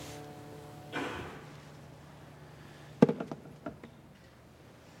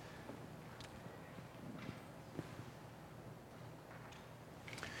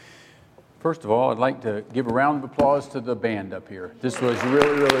First of all, I'd like to give a round of applause to the band up here. This was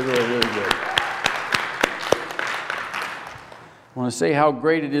really good. I want to say how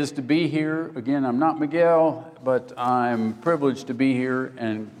great it is to be here. Again, I'm not Miguel, but I'm privileged to be here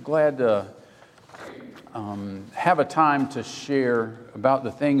and glad to have a time to share about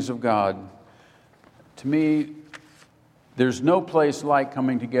the things of God. To me, there's no place like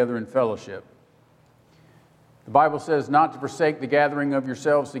coming together in fellowship. The Bible says not to forsake the gathering of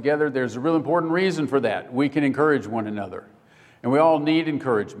yourselves together. There's a real important reason for that. We can encourage one another, and we all need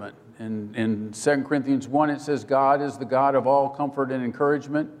encouragement. In 2 Corinthians 1, it says God is the God of all comfort and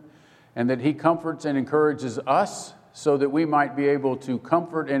encouragement, and that He comforts and encourages us so that we might be able to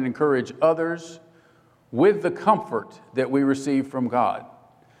comfort and encourage others with the comfort that we receive from God.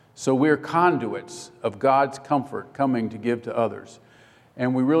 So we're conduits of God's comfort coming to give to others.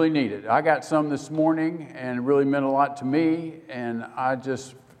 And we really need it. I got some this morning, and it really meant a lot to me, and I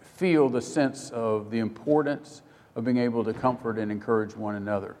just feel the sense of the importance of being able to comfort and encourage one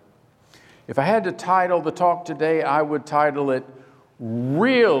another. If I had to title the talk today, I would title it,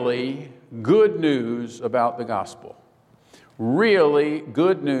 Really Good News About the Gospel. Really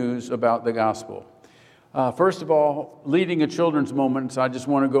good news about the gospel. First of all, leading a children's moment, I just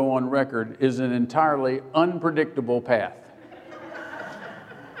want to go on record, is an entirely unpredictable path.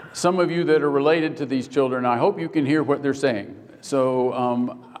 Some of you that are related to these children, I hope you can hear what they're saying.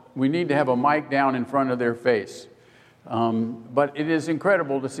 So we need to have a mic down in front of their face. But it is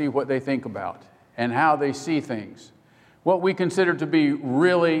incredible to see what they think about and how they see things. What we consider to be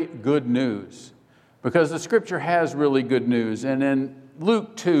really good news. Because the Scripture has really good news. And in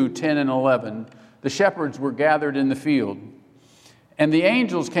Luke 2, 10 and 11, the shepherds were gathered in the field. And the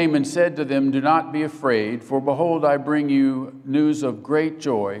angels came and said to them, "Do not be afraid, for behold, I bring you news of great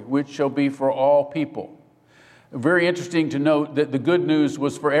joy, which shall be for all people." Very interesting to note that the good news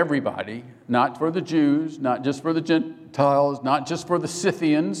was for everybody, not for the Jews, not just for the Gentiles, not just for the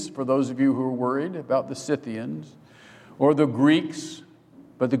Scythians, for those of you who are worried about the Scythians, or the Greeks,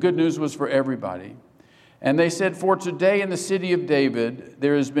 but the good news was for everybody. And they said, "For today in the city of David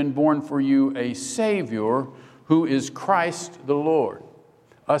there has been born for you a Savior, who is Christ the Lord."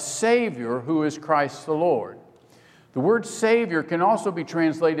 A Savior who is Christ the Lord. The word Savior can also be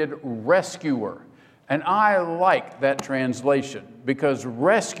translated rescuer. And I like that translation because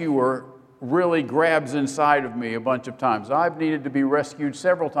rescuer really grabs inside of me a bunch of times. I've needed to be rescued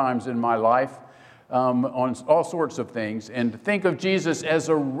several times in my life on all sorts of things. And to think of Jesus as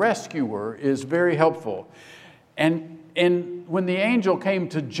a rescuer is very helpful. And when the angel came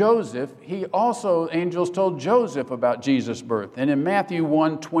to Joseph, angels told Joseph about Jesus' birth. And in Matthew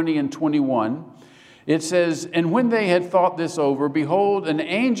 1, 20 and 21, it says, "And when they had thought this over, behold, an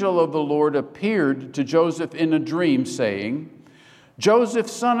angel of the Lord appeared to Joseph in a dream, saying, 'Joseph,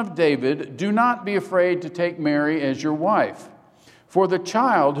 son of David, do not be afraid to take Mary as your wife. For the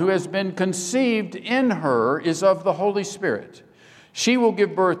child who has been conceived in her is of the Holy Spirit. She will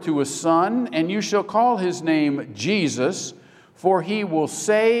give birth to a son, and you shall call his name Jesus, for he will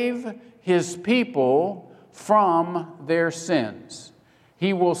save his people from their sins.'"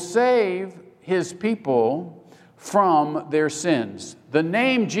 He will save his people from their sins. The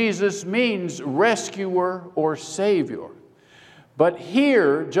name Jesus means rescuer or savior. But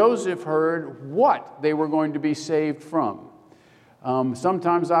here, Joseph heard what they were going to be saved from.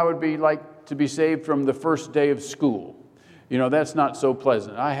 Sometimes I would like to be saved from the first day of school. You know, that's not so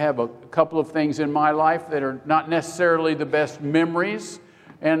pleasant. I have a couple of things in my life that are not necessarily the best memories,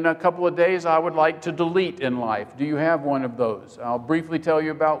 and a couple of days I would like to delete in life. Do you have one of those? I'll briefly tell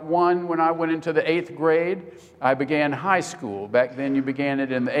you about one. When I went into the 8th grade, I began high school. Back then you began it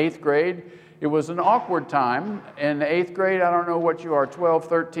in the 8th grade. It was an awkward time. In the 8th grade, I don't know what you are, 12,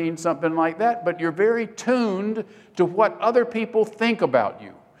 13, something like that, but you're very tuned to what other people think about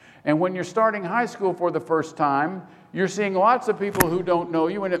you. And when you're starting high school for the first time, you're seeing lots of people who don't know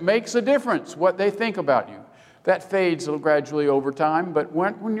you, and it makes a difference what they think about you. That fades gradually over time, but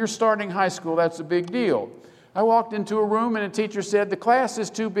when you're starting high school, that's a big deal. I walked into a room and a teacher said, "The class is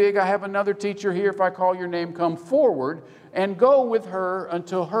too big. I have another teacher here. If I call your name, come forward and go with her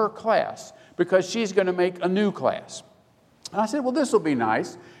until her class, because she's going to make a new class." And I said, "Well, this will be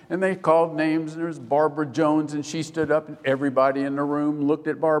nice." And they called names, and there was Barbara Jones, and she stood up, and everybody in the room looked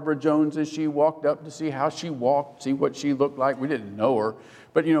at Barbara Jones as she walked up to see how she walked, see what she looked like. We didn't know her.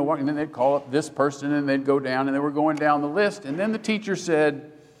 But, and then they'd call up this person, and they'd go down, and they were going down the list. And then the teacher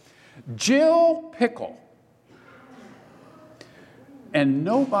said, "Jim Pirkle." And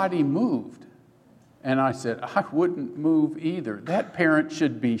nobody moved. And I said, I wouldn't move either. That parent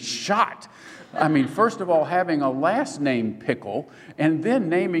should be shot. I mean, first of all, having a last name Pickle and then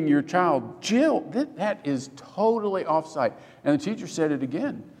naming your child Jill, that is totally offside. And the teacher said it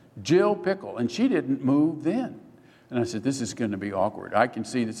again, Jill Pickle, and she didn't move then. And I said, this is going to be awkward. I can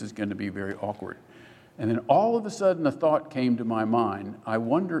see this is going to be very awkward. And then all of a sudden a thought came to my mind, I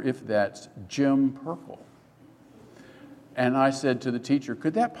wonder if that's Jim Pirkle. And I said to the teacher,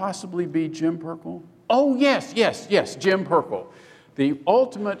 could that possibly be Jim Pirkle? Oh, yes, Jim Pirkle. The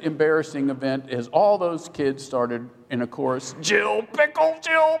ultimate embarrassing event is all those kids started in a chorus, Jill Pickle,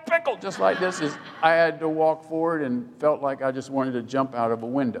 just like this. I had to walk forward and felt like I just wanted to jump out of a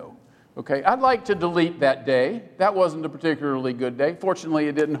window. Okay, I'd like to delete that day. That wasn't a particularly good day. Fortunately,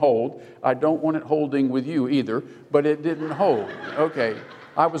 it didn't hold. I don't want it holding with you either, but it didn't hold. Okay,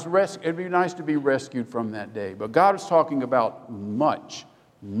 it'd be nice to be rescued from that day. But God is talking about much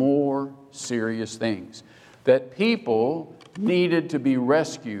more serious things, that people needed to be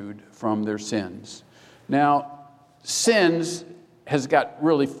rescued from their sins. Now, sins has got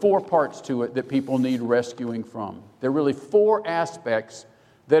really 4 parts to it that people need rescuing from. There are really 4 aspects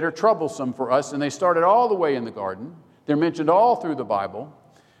that are troublesome for us, and they started all the way in the garden. They're mentioned all through the Bible,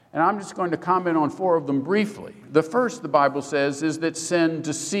 and I'm just going to comment on 4 of them briefly. The first, the Bible says, is that sin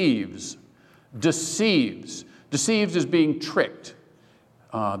deceives. Deceives is being tricked.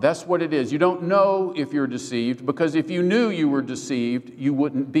 That's what it is. You don't know if you're deceived, because if you knew you were deceived, you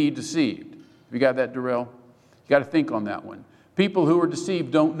wouldn't be deceived. You got that, Darrell? You got to think on that one. People who are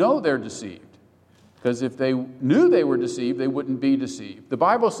deceived don't know they're deceived, because if they knew they were deceived, they wouldn't be deceived. The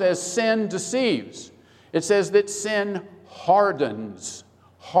Bible says sin deceives. It says that sin hardens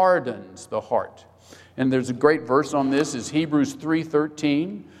the heart. And there's a great verse on this, is Hebrews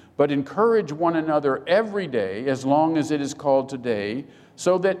 3:13. But encourage one another every day, as long as it is called today,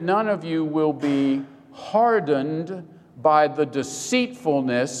 so that none of you will be hardened by the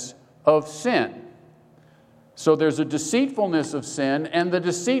deceitfulness of sin. So there's a deceitfulness of sin, and the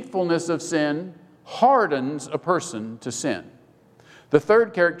deceitfulness of sin hardens a person to sin. The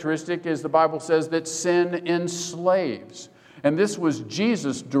third characteristic is the Bible says that sin enslaves. And this was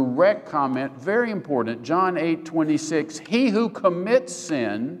Jesus' direct comment, very important. John 8:26, he who commits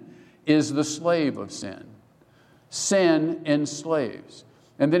sin is the slave of sin. Sin enslaves.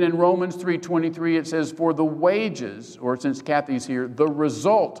 And then in Romans 3:23 it says, for the wages, or since Kathy's here, the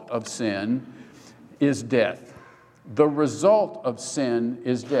result of sin is death. The result of sin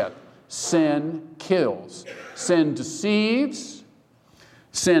is death. Sin kills. Sin deceives.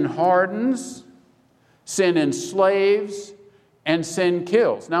 Sin hardens. Sin enslaves. And sin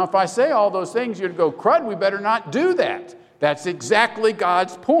kills. Now, if I say all those things, you'd go, crud, we better not do that. That's exactly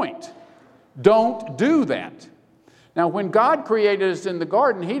God's point. Don't do that. Now, when God created us in the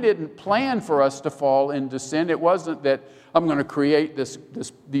garden, He didn't plan for us to fall into sin. It wasn't that I'm going to create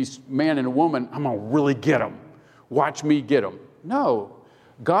these man and a woman, I'm going to really get them. Watch me get them. No.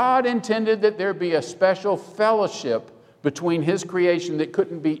 God intended that there be a special fellowship between His creation that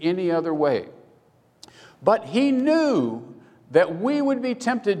couldn't be any other way. But He knew that we would be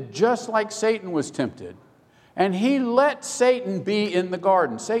tempted just like Satan was tempted. And He let Satan be in the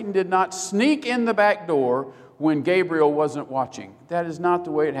garden. Satan did not sneak in the back door when Gabriel wasn't watching. That is not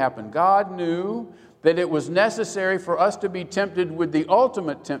the way it happened. God knew that it was necessary for us to be tempted with the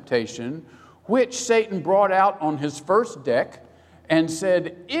ultimate temptation, which Satan brought out on his first deck and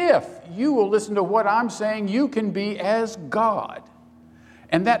said, if you will listen to what I'm saying, you can be as God.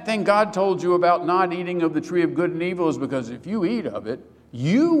 And that thing God told you about not eating of the tree of good and evil is because if you eat of it,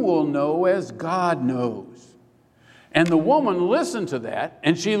 you will know as God knows. And the woman listened to that,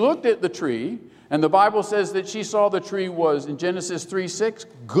 and she looked at the tree, and the Bible says that she saw the tree was, in Genesis 3:6,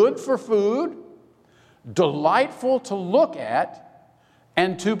 good for food, delightful to look at,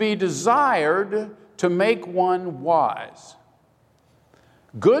 and to be desired to make one wise.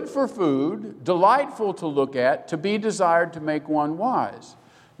 Good for food, delightful to look at, to be desired to make one wise.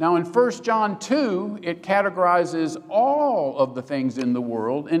 Now in 1 John 2, it categorizes all of the things in the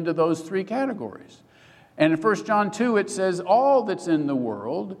world into those 3 categories. And in 1 John 2, it says all that's in the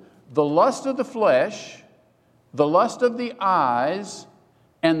world, the lust of the flesh, the lust of the eyes,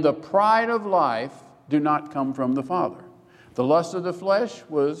 and the pride of life do not come from the Father. The lust of the flesh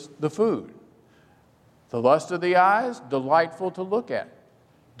was the food. The lust of the eyes, delightful to look at.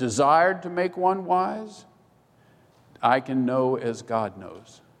 Desired to make one wise, I can know as God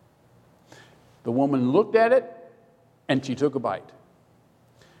knows. The woman looked at it and she took a bite.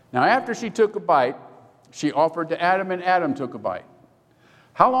 Now after she took a bite, she offered to Adam and Adam took a bite.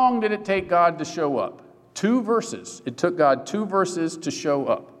 How long did it take God to show up? 2 verses. It took God 2 verses to show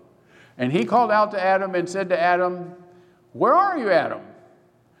up. And he called out to Adam and said to Adam, "Where are you, Adam?"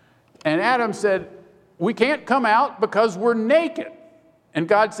 And Adam said, "We can't come out because we're naked." And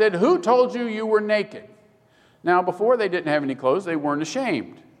God said, "Who told you you were naked?" Now, before they didn't have any clothes, they weren't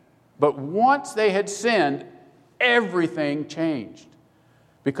ashamed. But once they had sinned, everything changed.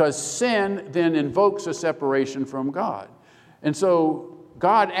 Because sin then invokes a separation from God. And so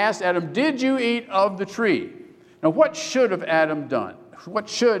God asked Adam, "Did you eat of the tree?" Now, what should have Adam done? What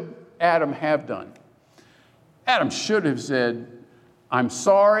should Adam have done? Adam should have said, "I'm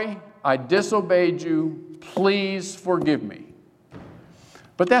sorry, I disobeyed you, please forgive me."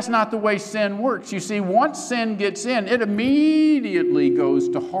 But that's not the way sin works. You see, once sin gets in, it immediately goes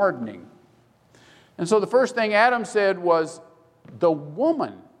to hardening. And so the first thing Adam said was, "The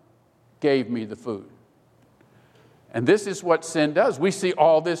woman gave me the food." And this is what sin does. We see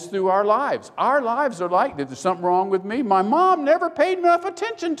all this through our lives. Our lives are like, there's something wrong with me. My mom never paid enough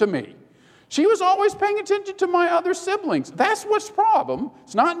attention to me. She was always paying attention to my other siblings. That's what's the problem.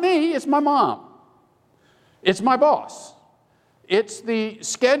 It's not me, it's my mom. It's my boss. It's the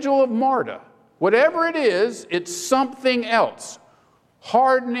schedule of MARTA. Whatever it is, it's something else.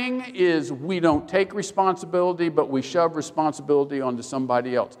 Hardening is we don't take responsibility, but we shove responsibility onto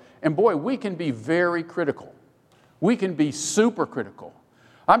somebody else. And boy, we can be very critical. We can be super critical.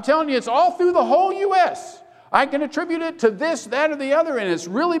 I'm telling you, it's all through the whole U.S. I can attribute it to this, that, or the other, and it's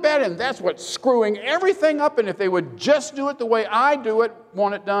really bad, and that's what's screwing everything up. And if they would just do it the way I do it,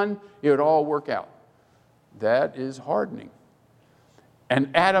 want it done, it would all work out. That is hardening. And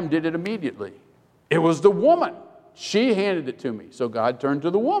Adam did it immediately. It was the woman. She handed it to me. So God turned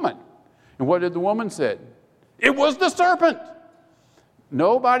to the woman. And what did the woman say? It was the serpent.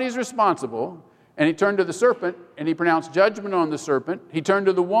 Nobody's responsible. And he turned to the serpent and he pronounced judgment on the serpent. He turned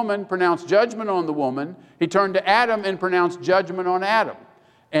to the woman, pronounced judgment on the woman. He turned to Adam and pronounced judgment on Adam.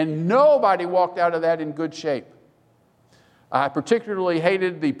 And nobody walked out of that in good shape. I particularly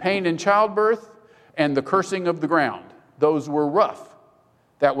hated the pain in childbirth and the cursing of the ground. Those were rough.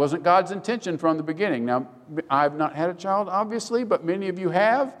 That wasn't God's intention from the beginning. Now, I've not had a child, obviously, but many of you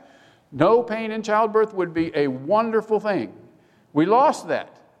have. No pain in childbirth would be a wonderful thing. We lost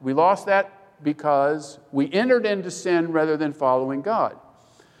that. We lost that because we entered into sin rather than following God.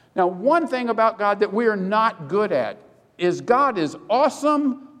 Now, one thing about God that we are not good at is God is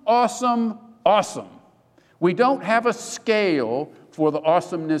awesome, awesome, awesome. We don't have a scale for the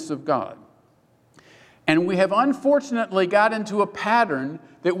awesomeness of God. And we have unfortunately got into a pattern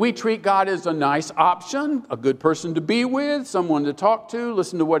that we treat God as a nice option, a good person to be with, someone to talk to,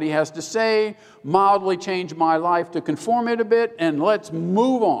 listen to what he has to say, mildly change my life to conform it a bit, and let's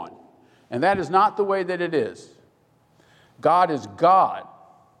move on. And that is not the way that it is. God is God.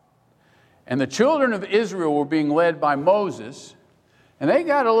 And the children of Israel were being led by Moses, and they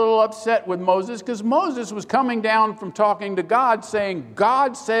got a little upset with Moses because Moses was coming down from talking to God saying,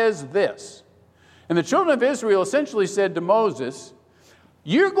 God says this. And the children of Israel essentially said to Moses,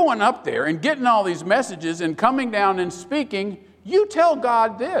 you're going up there and getting all these messages and coming down and speaking. You tell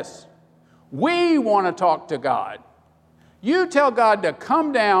God this. We want to talk to God. You tell God to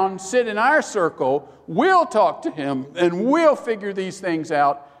come down, sit in our circle. We'll talk to him and we'll figure these things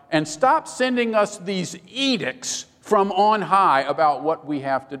out and stop sending us these edicts from on high about what we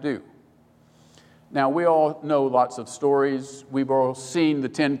have to do. Now, we all know lots of stories. We've all seen the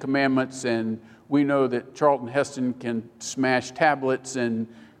Ten Commandments, and we know that Charlton Heston can smash tablets, and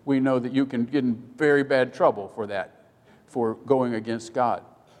we know that you can get in very bad trouble for that, for going against God.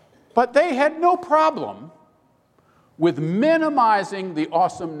 But they had no problem with minimizing the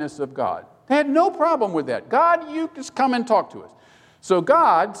awesomeness of God. They had no problem with that. God, you just come and talk to us. So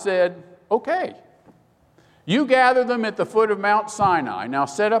God said, okay, you gather them at the foot of Mount Sinai. Now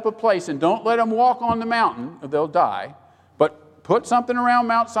set up a place and don't let them walk on the mountain, or they'll die. But put something around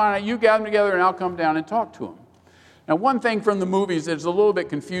Mount Sinai, you gather them together, and I'll come down and talk to them. Now, one thing from the movies that's a little bit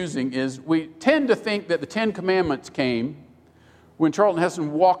confusing is we tend to think that the Ten Commandments came when Charlton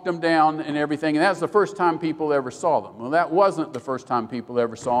Heston walked them down and everything, and that's the first time people ever saw them. Well, that wasn't the first time people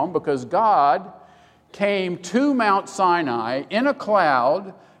ever saw them, because God came to Mount Sinai in a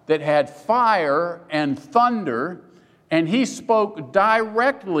cloud that had fire and thunder, and he spoke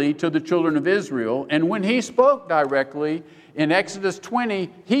directly to the children of Israel. And when he spoke directly, in Exodus 20,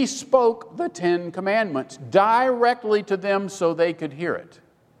 he spoke the Ten Commandments directly to them so they could hear it.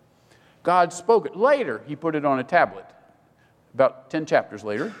 God spoke it. Later, he put it on a tablet. About 10 chapters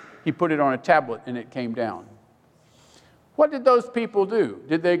later, he put it on a tablet and it came down. What did those people do?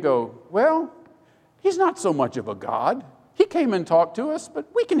 Did they go, well, he's not so much of a God. He came and talked to us, but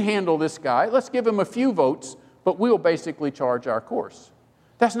we can handle this guy. Let's give him a few votes, but we'll basically charge our course.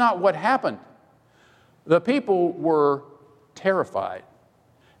 That's not what happened. The people were terrified,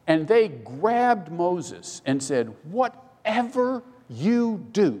 and they grabbed Moses and said, whatever you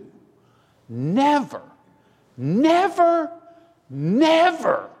do, never, never,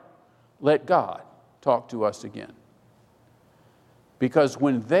 never let God talk to us again. Because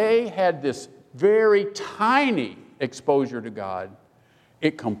when they had this very tiny exposure to God,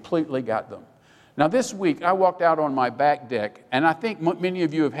 it completely got them. Now this week, I walked out on my back deck, and I think many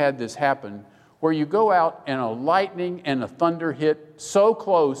of you have had this happen, where you go out and a lightning and a thunder hit so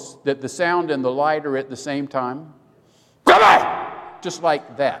close that the sound and the light are at the same time. Just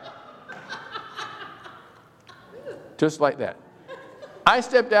like that. Just like that. I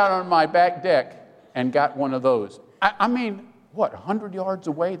stepped out on my back deck and got one of those. I mean, 100 yards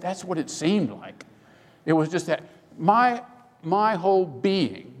away? That's what it seemed like. It was just that. My whole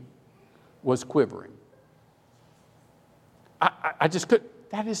being was quivering. I just couldn't.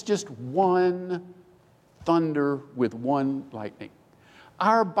 That is just one thunder with one lightning.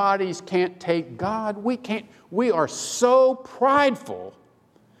 Our bodies can't take God. We can't. We are so prideful.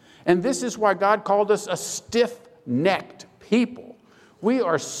 And this is why God called us a stiff-necked people. We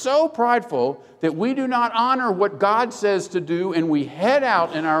are so prideful that we do not honor what God says to do, and we head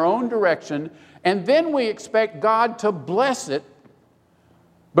out in our own direction, and then we expect God to bless it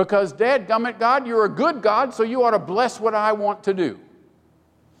because, dadgummit, God, you're a good God, so you ought to bless what I want to do.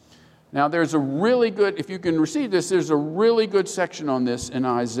 Now, there's a really good, if you can receive this, there's a really good section on this in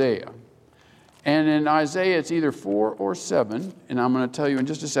Isaiah. And in Isaiah, it's either 4 or 7, and I'm going to tell you in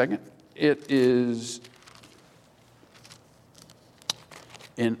just a second. It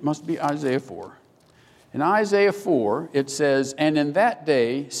must be Isaiah 4. In Isaiah 4, it says, "And in that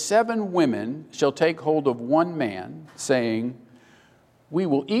day 7 women shall take hold of one man, saying, we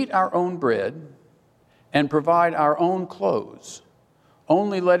will eat our own bread and provide our own clothes.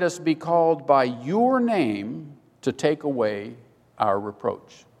 Only let us be called by your name to take away our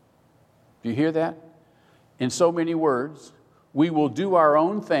reproach." Do you hear that? In so many words, we will do our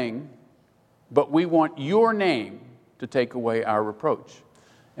own thing, but we want your name to take away our reproach.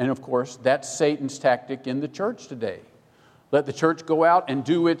 And of course, that's Satan's tactic in the church today. Let the church go out and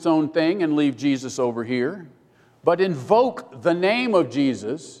do its own thing and leave Jesus over here, but invoke the name of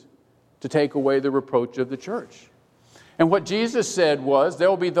Jesus to take away the reproach of the church. And what Jesus said was, there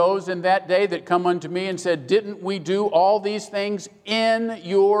will be those in that day that come unto me and said, didn't we do all these things in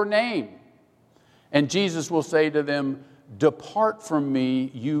your name? And Jesus will say to them, depart from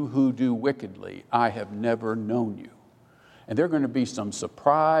me, you who do wickedly. I have never known you. And there are going to be some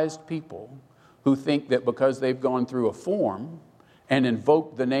surprised people who think that because they've gone through a form and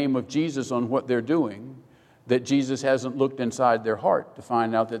invoked the name of Jesus on what they're doing, that Jesus hasn't looked inside their heart to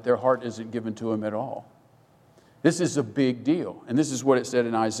find out that their heart isn't given to him at all. This is a big deal. And this is what it said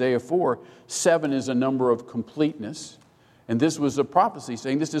in Isaiah 4. 7 is a number of completeness. And this was a prophecy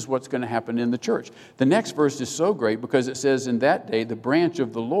saying this is what's going to happen in the church. The next verse is so great because it says, in that day, the branch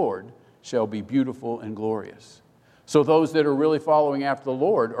of the Lord shall be beautiful and glorious. So those that are really following after the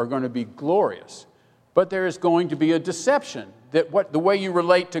Lord are going to be glorious. But there is going to be a deception that the way you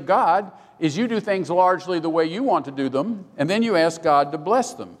relate to God is you do things largely the way you want to do them, and then you ask God to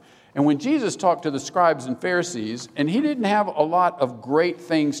bless them. And when Jesus talked to the scribes and Pharisees, and he didn't have a lot of great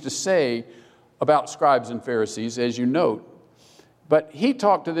things to say about scribes and Pharisees, as you note, but he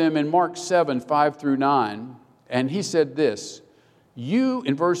talked to them in Mark 7, 5 through 9, and he said this,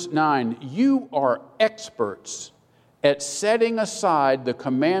 in verse 9, you are experts at setting aside the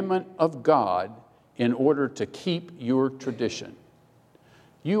commandment of God in order to keep your tradition.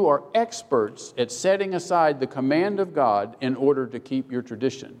 You are experts at setting aside the command of God in order to keep your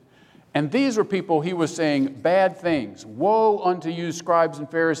tradition. And these were people, he was saying, bad things. Woe unto you, scribes and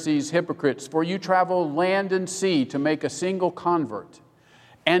Pharisees, hypocrites, for you travel land and sea to make a single convert.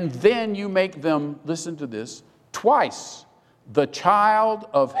 And then you make them, listen to this, twice the child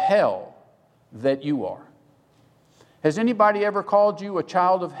of hell that you are. Has anybody ever called you a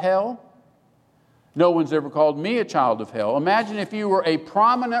child of hell? No one's ever called me a child of hell. Imagine if you were a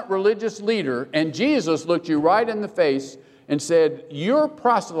prominent religious leader and Jesus looked you right in the face and said, your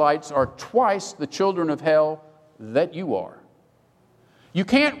proselytes are twice the children of hell that you are. You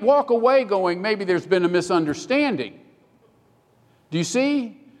can't walk away going, maybe there's been a misunderstanding. Do you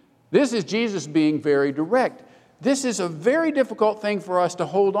see? This is Jesus being very direct. This is a very difficult thing for us to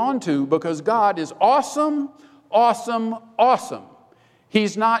hold on to because God is awesome, awesome, awesome.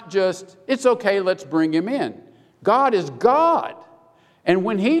 He's not just, it's okay, let's bring him in. God is God. And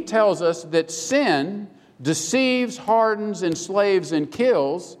when he tells us that sin deceives, hardens, enslaves, and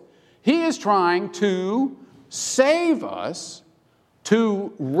kills, he is trying to save us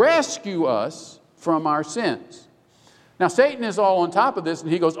to rescue us from our sins. Now, Satan is all on top of this,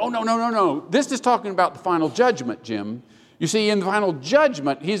 and he goes, oh, no, no, no, no. This is talking about the final judgment, Jim. You see, in the final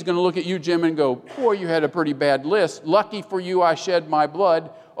judgment, he's going to look at you, Jim, and go, boy, you had a pretty bad list. Lucky for you, I shed my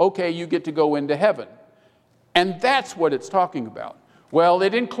blood. Okay, you get to go into heaven. And that's what it's talking about. Well,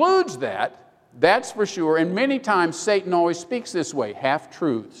 it includes that. That's for sure. And many times, Satan always speaks this way,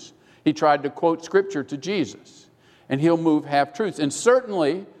 half-truths. He tried to quote Scripture to Jesus, and he'll move half-truths. And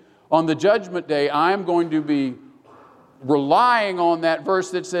certainly, on the judgment day, I'm going to be relying on that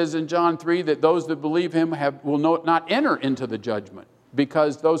verse that says in John 3 that those that believe him will not enter into the judgment,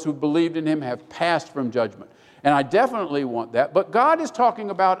 because those who believed in him have passed from judgment. And I definitely want that. But God is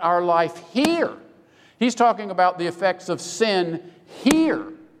talking about our life here. He's talking about the effects of sin here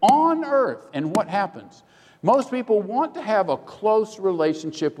on earth. And what happens? Most people want to have a close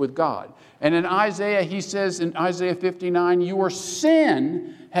relationship with God. And in Isaiah, he says in Isaiah 59, your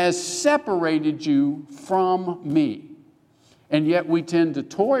sin has separated you from me. And yet we tend to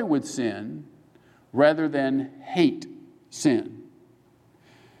toy with sin rather than hate sin.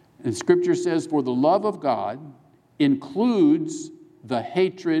 And Scripture says, for the love of God includes the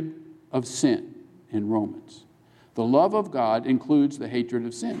hatred of sin in Romans. The love of God includes the hatred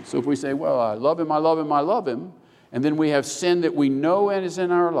of sin. So if we say, well, I love him, I love him, I love him, and then we have sin that we know is in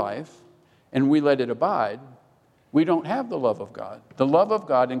our life, and we let it abide, we don't have the love of God. The love of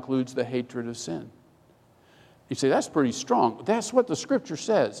God includes the hatred of sin. You say, that's pretty strong. That's what the Scripture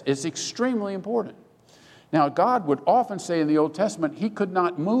says. It's extremely important. Now, God would often say in the Old Testament, he could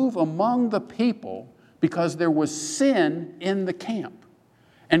not move among the people because there was sin in the camp.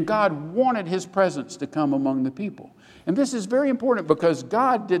 And God wanted his presence to come among the people. And this is very important because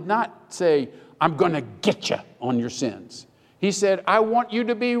God did not say, I'm going to get you on your sins. He said, I want you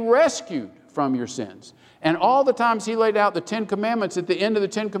to be rescued from your sins. And all the times he laid out the 10 Commandments, at the end of the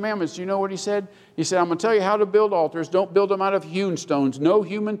 10 Commandments, do you know what he said? He said, I'm going to tell you how to build altars. Don't build them out of hewn stones. No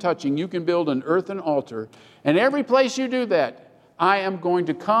human touching. You can build an earthen altar. And every place you do that, I am going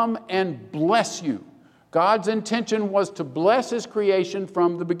to come and bless you. God's intention was to bless his creation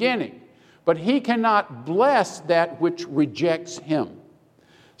from the beginning. But he cannot bless that which rejects him.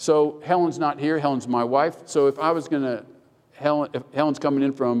 So Helen's not here. Helen's my wife. So if I was going to, if Helen's coming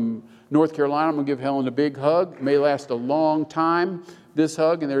in from North Carolina, I'm going to give Helen a big hug. It may last a long time, this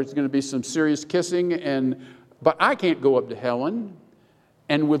hug, and there's going to be some serious kissing. But I can't go up to Helen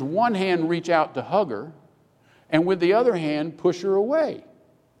and with one hand reach out to hug her and with the other hand push her away.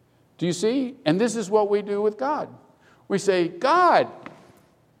 Do you see? And this is what we do with God. We say, God,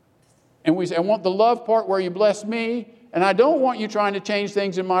 and we say, I want the love part where you bless me, and I don't want you trying to change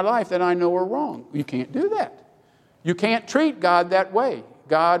things in my life that I know are wrong. You can't do that. You can't treat God that way.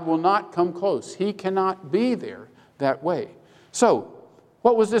 God will not come close. He cannot be there that way. So,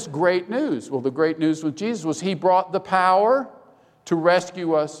 what was this great news? Well, the great news with Jesus was he brought the power to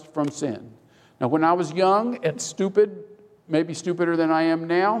rescue us from sin. Now, when I was young and stupid, maybe stupider than I am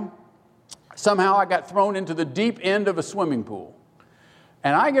now, somehow I got thrown into the deep end of a swimming pool.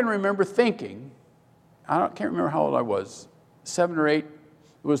 And I can remember thinking, can't remember how old I was, 7 or 8. It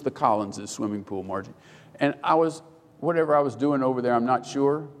was the Collins' swimming pool, Margie. And whatever I was doing over there, I'm not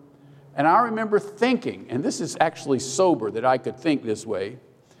sure. And I remember thinking, and this is actually sober that I could think this way,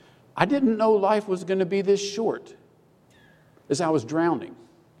 I didn't know life was going to be this short as I was drowning.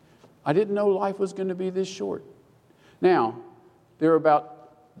 I didn't know life was going to be this short. Now, there were about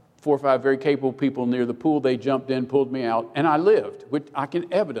 4 or 5 very capable people near the pool. They jumped in, pulled me out, and I lived, which I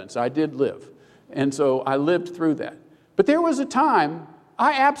can evidence I did live. And so I lived through that. But there was a time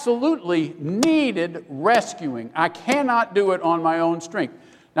I absolutely needed rescuing. I cannot do it on my own strength.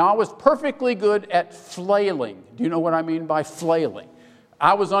 Now, I was perfectly good at flailing. Do you know what I mean by flailing?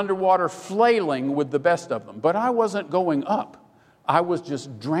 I was underwater flailing with the best of them, but I wasn't going up. I was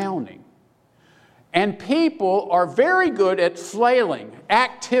just drowning. And people are very good at flailing,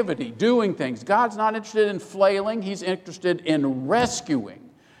 activity, doing things. God's not interested in flailing. He's interested in rescuing.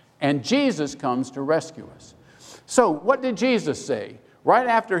 And Jesus comes to rescue us. So what did Jesus say? Right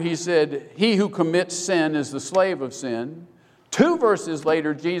after he said, he who commits sin is the slave of sin, 2 verses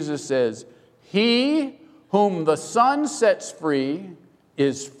later, Jesus says, he whom the Son sets free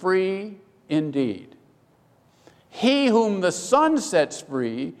is free indeed. He whom the Son sets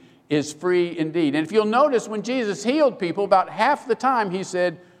free is free indeed. And if you'll notice, when Jesus healed people, about half the time he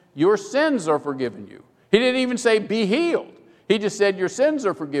said, your sins are forgiven you. He didn't even say, be healed. He just said, your sins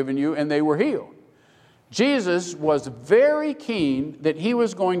are forgiven you, and they were healed. Jesus was very keen that he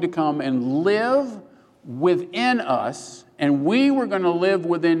was going to come and live within us, and we were going to live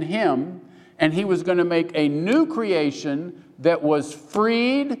within him, and he was going to make a new creation that was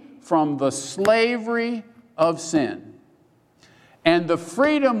freed from the slavery of sin. And the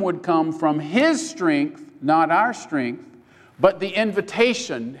freedom would come from his strength, not our strength, but the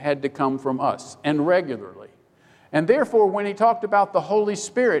invitation had to come from us, and regularly. And therefore, when he talked about the Holy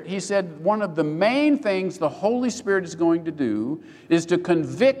Spirit, he said one of the main things the Holy Spirit is going to do is to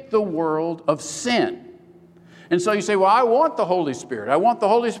convict the world of sin. And so you say, well, I want the Holy Spirit. I want the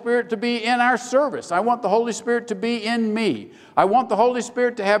Holy Spirit to be in our service. I want the Holy Spirit to be in me. I want the Holy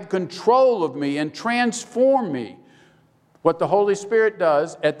Spirit to have control of me and transform me. What the Holy Spirit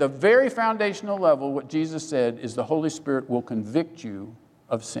does, at the very foundational level, what Jesus said is the Holy Spirit will convict you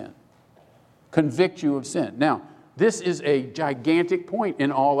of sin. Convict you of sin. Now, this is a gigantic point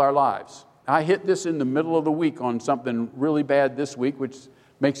in all our lives. I hit this in the middle of the week on something really bad this week, which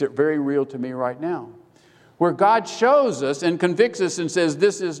makes it very real to me right now, where God shows us and convicts us and says,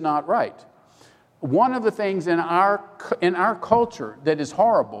 this is not right. One of the things in our culture that is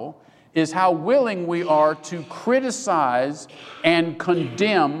horrible is how willing we are to criticize and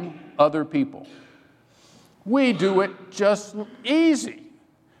condemn other people. We do it just easy.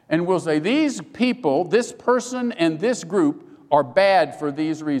 And we'll say, these people, this person and this group are bad for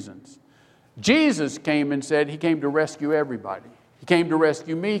these reasons. Jesus came and said he came to rescue everybody. He came to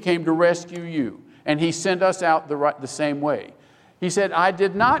rescue me, he came to rescue you. And he sent us out the same way. He said, I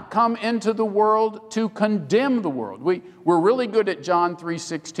did not come into the world to condemn the world. We're really good at John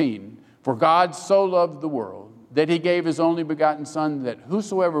 3:16. For God so loved the world that he gave his only begotten Son, that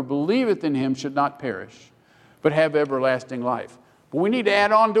whosoever believeth in him should not perish, but have everlasting life. But we need to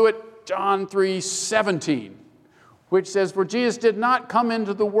add on to it John 3:17, which says, for Jesus did not come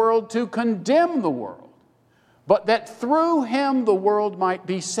into the world to condemn the world, but that through him the world might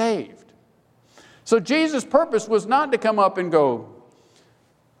be saved. So Jesus' purpose was not to come up and go,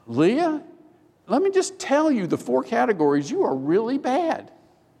 Leah, let me just tell you the 4 categories. You are really bad.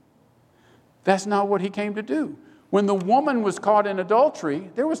 That's not what he came to do. When the woman was caught in adultery,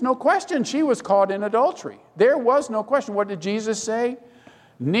 there was no question she was caught in adultery. There was no question. What did Jesus say?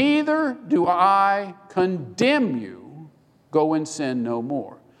 Neither do I condemn you. Go and sin no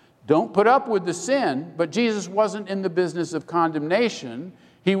more. Don't put up with the sin, but Jesus wasn't in the business of condemnation.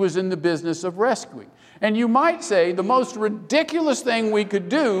 He was in the business of rescuing. And you might say the most ridiculous thing we could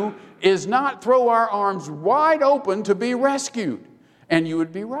do is not throw our arms wide open to be rescued. And you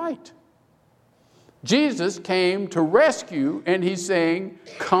would be right. Jesus came to rescue, and he's saying,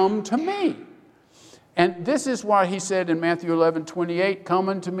 come to me. And this is why he said in Matthew 11:28, come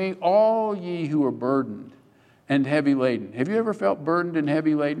unto me, all ye who are burdened and heavy laden. Have you ever felt burdened and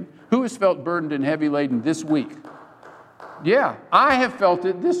heavy laden? Who has felt burdened and heavy laden this week? Yeah, I have felt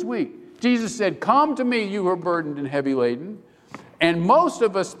it this week. Jesus said, come to me, you who are burdened and heavy laden. And most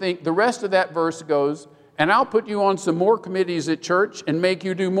of us think the rest of that verse goes, and I'll put you on some more committees at church and make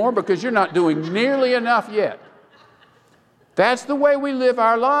you do more because you're not doing nearly enough yet. That's the way we live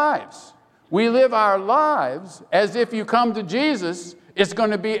our lives. We live our lives as if you come to Jesus, it's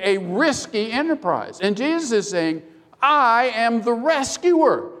going to be a risky enterprise. And Jesus is saying, I am the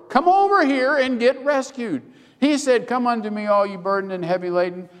rescuer. Come over here and get rescued. He said, come unto me, all you burdened and heavy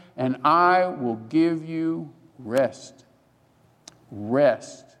laden, and I will give you rest.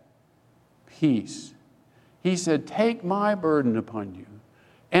 Rest. Peace. He said, take my burden upon you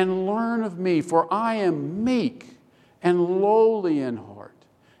and learn of me, for I am meek and lowly in heart,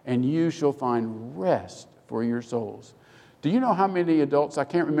 and you shall find rest for your souls. Do you know how many adults, I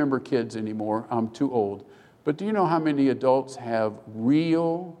can't remember kids anymore, I'm too old, but do you know how many adults have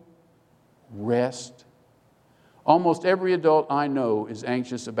real rest? Almost every adult I know is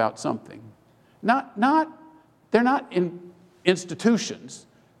anxious about something. They're not in institutions.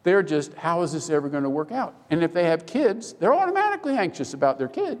 They're just, how is this ever going to work out? And if they have kids, they're automatically anxious about their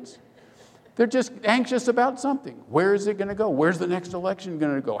kids. They're just anxious about something. Where is it going to go? Where's the next election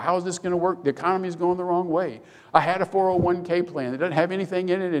going to go? How is this going to work? The economy is going the wrong way. I had a 401k plan that doesn't have anything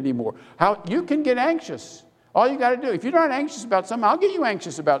in it anymore. You can get anxious. All you got to do, if you're not anxious about something, I'll get you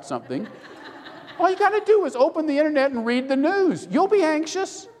anxious about something. All you got to do is open the internet and read the news. You'll be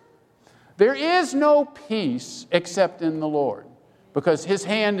anxious. There is no peace except in the Lord, because his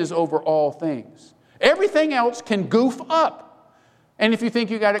hand is over all things. Everything else can goof up. And if you think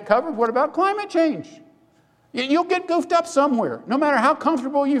you got it covered, what about climate change? You'll get goofed up somewhere. No matter how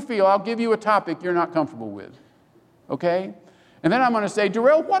comfortable you feel, I'll give you a topic you're not comfortable with. Okay? And then I'm going to say,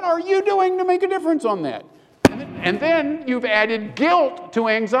 Darrell, what are you doing to make a difference on that? And then you've added guilt to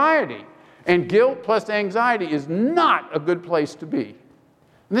anxiety. And guilt plus anxiety is not a good place to be.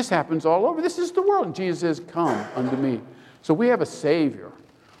 And this happens all over. This is the world. And Jesus says, come unto me. So we have a Savior.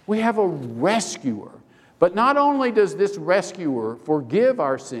 We have a rescuer. But not only does this rescuer forgive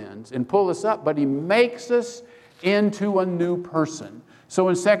our sins and pull us up, but he makes us into a new person. So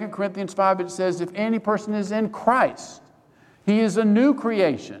in 2 Corinthians 5, it says, if any person is in Christ, he is a new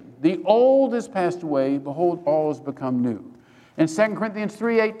creation. The old is passed away. Behold, all has become new. In 2 Corinthians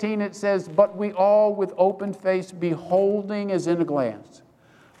 3:18, it says, but we all with open face, beholding as in a glance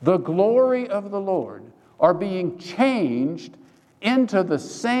the glory of the Lord, are being changed into the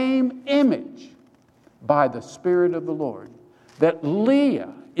same image by the Spirit of the Lord. That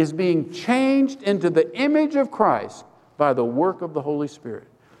Leah is being changed into the image of Christ by the work of the Holy Spirit.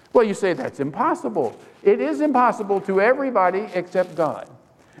 Well, you say that's impossible. It is impossible to everybody except God.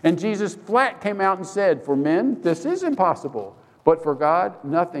 And Jesus flat came out and said, for men, this is impossible. But for God,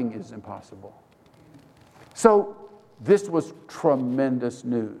 nothing is impossible. So this was tremendous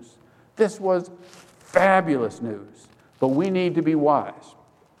news. This was fabulous news. But we need to be wise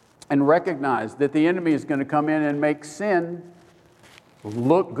and recognize that the enemy is going to come in and make sin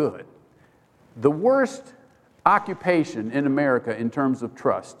look good. The worst occupation in America in terms of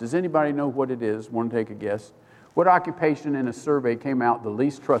trust. Does anybody know what it is? Want to take a guess? What occupation in a survey came out the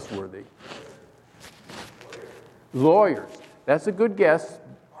least trustworthy? Lawyers. That's a good guess.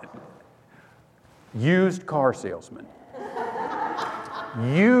 Used car salesmen.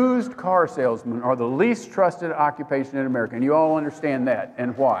 Used car salesmen are the least trusted occupation in America. And you all understand that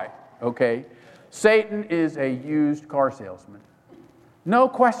and why. Okay? Satan is a used car salesman. No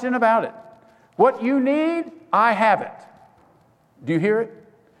question about it. What you need, I have it. Do you hear it?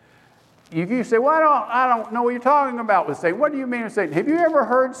 If you say, well, I don't know what you're talking about with Satan. What do you mean with Satan? Have you ever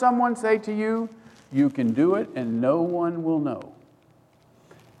heard someone say to you, you can do it and no one will know?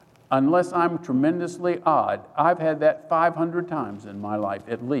 Unless I'm tremendously odd, I've had that 500 times in my life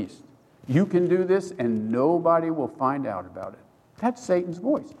at least. You can do this and nobody will find out about it. That's Satan's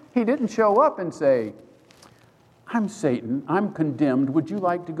voice. He didn't show up and say, I'm Satan, I'm condemned, would you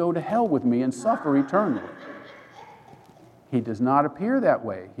like to go to hell with me and suffer eternally? He does not appear that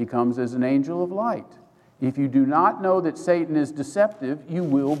way. He comes as an angel of light. If you do not know that Satan is deceptive, you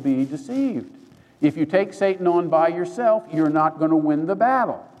will be deceived. If you take Satan on by yourself, you're not going to win the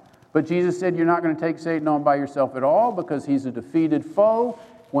battle. But Jesus said you're not going to take Satan on by yourself at all because he's a defeated foe.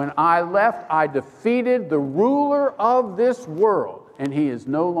 When I left, I defeated the ruler of this world, and he is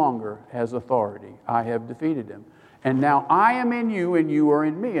no longer has authority. I have defeated him. And now I am in you and you are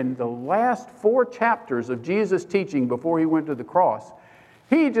in me. And the last 4 chapters of Jesus' teaching before he went to the cross,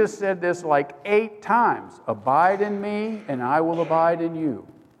 he just said this like 8 times. Abide in me and I will abide in you.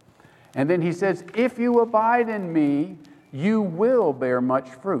 And then he says, if you abide in me, you will bear much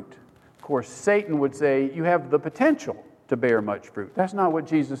fruit. Of course, Satan would say, you have the potential to bear much fruit. That's not what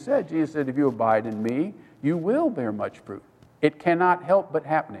Jesus said. Jesus said, if you abide in me, you will bear much fruit. It cannot help but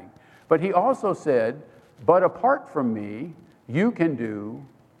happening. But he also said, but apart from me, you can do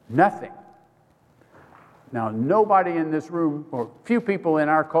nothing. Now, nobody in this room, or few people in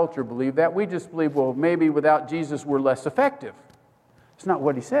our culture believe that. We just believe, well, maybe without Jesus we're less effective. It's not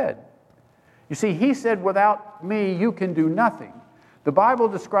what he said. You see, he said, without me, you can do nothing. The Bible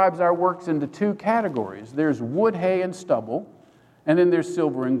describes our works into 2 categories. There's wood, hay, and stubble, and then there's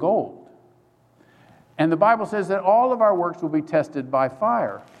silver and gold. And the Bible says that all of our works will be tested by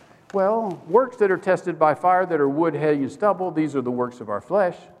fire. Well, works that are tested by fire, that are wood, hay, and stubble, these are the works of our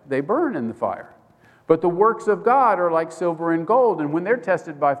flesh. They burn in the fire. But the works of God are like silver and gold, and when they're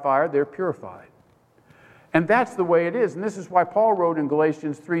tested by fire, they're purified. And that's the way it is. And this is why Paul wrote in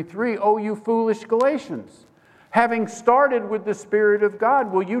Galatians 3:3, "O you foolish Galatians, having started with the Spirit of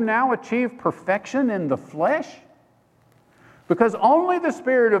God, will you now achieve perfection in the flesh?" Because only the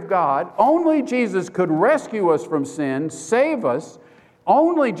Spirit of God, only Jesus could rescue us from sin, save us.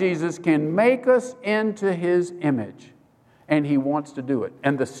 Only Jesus can make us into His image. And He wants to do it.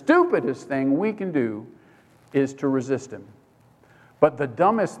 And the stupidest thing we can do is to resist Him. But the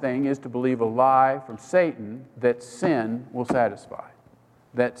dumbest thing is to believe a lie from Satan that sin will satisfy.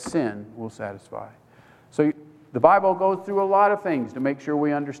 That sin will satisfy. So the Bible goes through a lot of things to make sure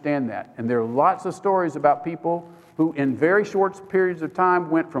we understand that. And there are lots of stories about people who in very short periods of time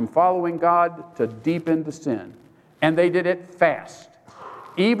went from following God to deep into sin. And they did it fast.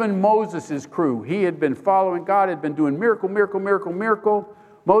 Even Moses' crew, he had been following God, had been doing miracle.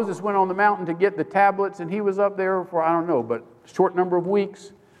 Moses went on the mountain to get the tablets, and he was up there for, I don't know, but a short number of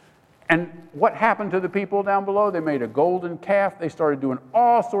weeks. And what happened to the people down below? They made a golden calf. They started doing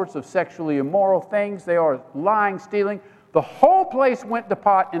all sorts of sexually immoral things. They are lying, stealing. The whole place went to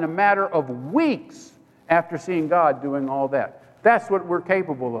pot in a matter of weeks after seeing God doing all that. That's what we're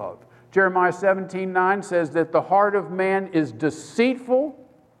capable of. Jeremiah 17:9 says that the heart of man is deceitful.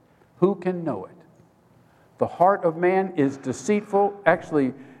 Who can know it? The heart of man is deceitful,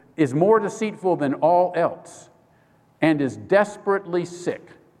 actually is more deceitful than all else, and is desperately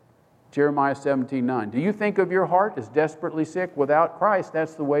sick. Jeremiah 17:9. Do you think of your heart as desperately sick? Without Christ,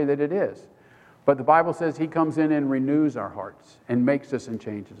 that's the way that it is. But the Bible says He comes in and renews our hearts and makes us and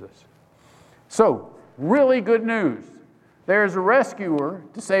changes us. So, really good news. There's a rescuer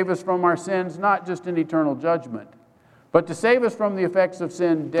to save us from our sins, not just in eternal judgment, but to save us from the effects of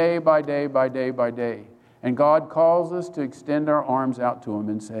sin day by day by day by day. And God calls us to extend our arms out to Him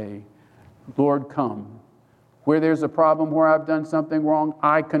and say, Lord, come. Where there's a problem, where I've done something wrong,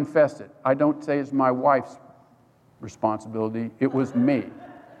 I confess it. I don't say it's my wife's responsibility. It was me.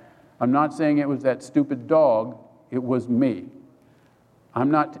 I'm not saying it was that stupid dog. It was me. I'm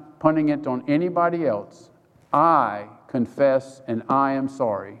not punting it on anybody else. I confess and I am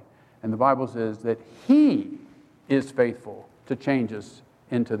sorry. And the Bible says that He is faithful to change us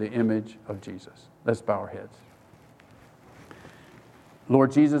into the image of Jesus. Let's bow our heads.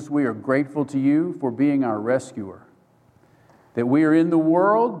 Lord Jesus, we are grateful to You for being our rescuer, that we are in the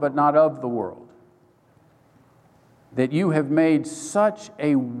world but not of the world, that You have made such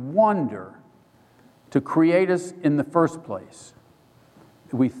a wonder to create us in the first place.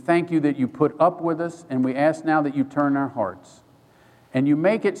 We thank You that You put up with us, and we ask now that You turn our hearts. And You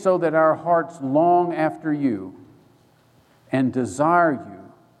make it so that our hearts long after You and desire You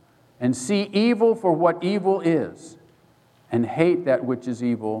and see evil for what evil is and hate that which is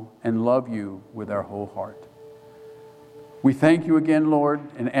evil and love You with our whole heart. We thank You again, Lord,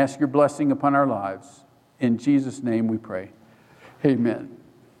 and ask Your blessing upon our lives. In Jesus' name we pray. Amen.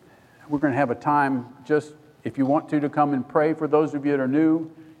 We're going to have a time, just if you want to come and pray. For those of you that are new,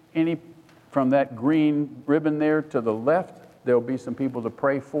 from that green ribbon there to the left, there will be some people to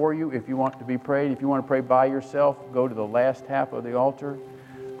pray for you if you want to be prayed. If you want to pray by yourself, go to the last half of the altar.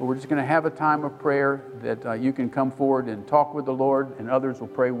 But we're just going to have a time of prayer that you can come forward and talk with the Lord, and others will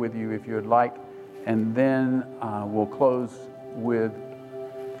pray with you if you would like. And then we'll close with...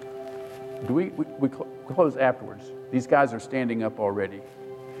 We close afterwards. These guys are standing up already.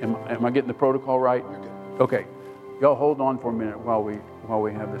 Am I getting the protocol right? Okay. Y'all hold on for a minute while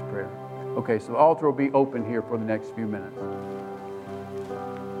we have this prayer. Okay, so the altar will be open here for the next few minutes.